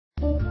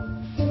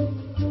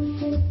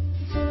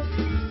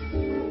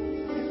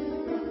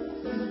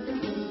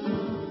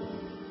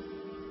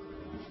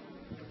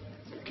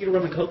a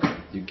rum and coke?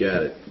 You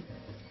got it.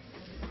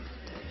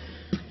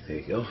 There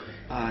you go.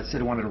 I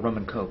said I wanted a rum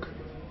and coke.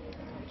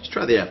 Just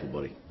try the apple,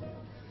 buddy.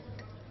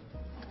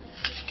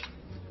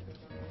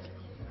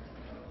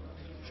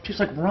 It tastes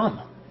like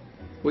rum.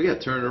 Well, yeah,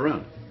 turn it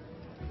around.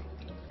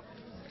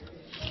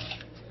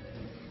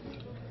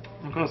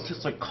 Oh my god, it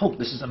tastes like coke.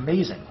 This is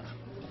amazing.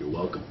 You're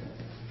welcome.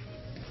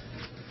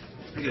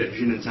 I get a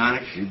gin and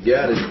tonic. You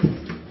got it.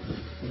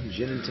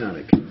 Gin and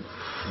tonic.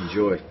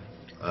 Enjoy.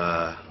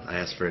 I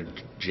asked for a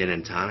gin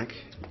and tonic.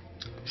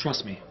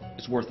 Trust me,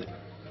 it's worth it.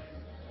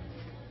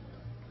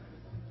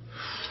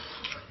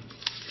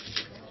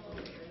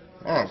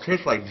 Oh, it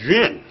tastes like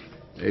gin.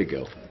 There you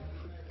go.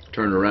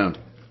 Turn it around.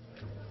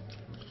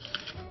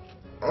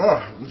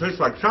 Oh, it tastes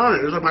like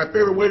tonic. It's like my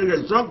favorite way to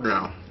get drunk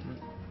now.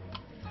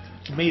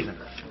 It's amazing.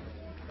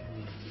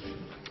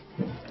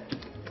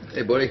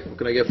 Hey, buddy, what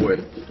can I get for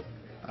you?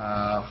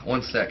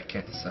 1 sec.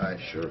 Can't decide.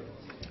 Sure.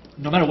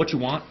 No matter what you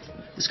want,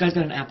 this guy's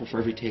got an apple for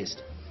every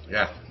taste.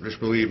 Yeah, just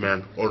believe,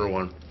 man. Order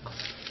one.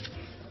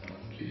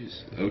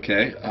 Jeez.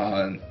 Okay.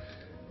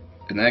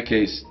 In that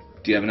case,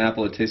 do you have an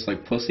apple that tastes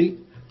like pussy?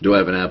 Do I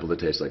have an apple that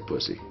tastes like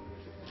pussy?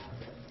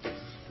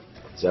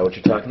 Is that what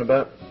you're talking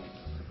about?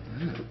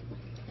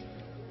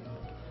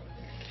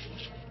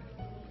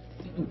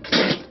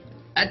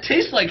 That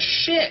tastes like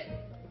shit.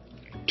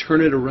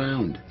 Turn it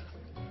around.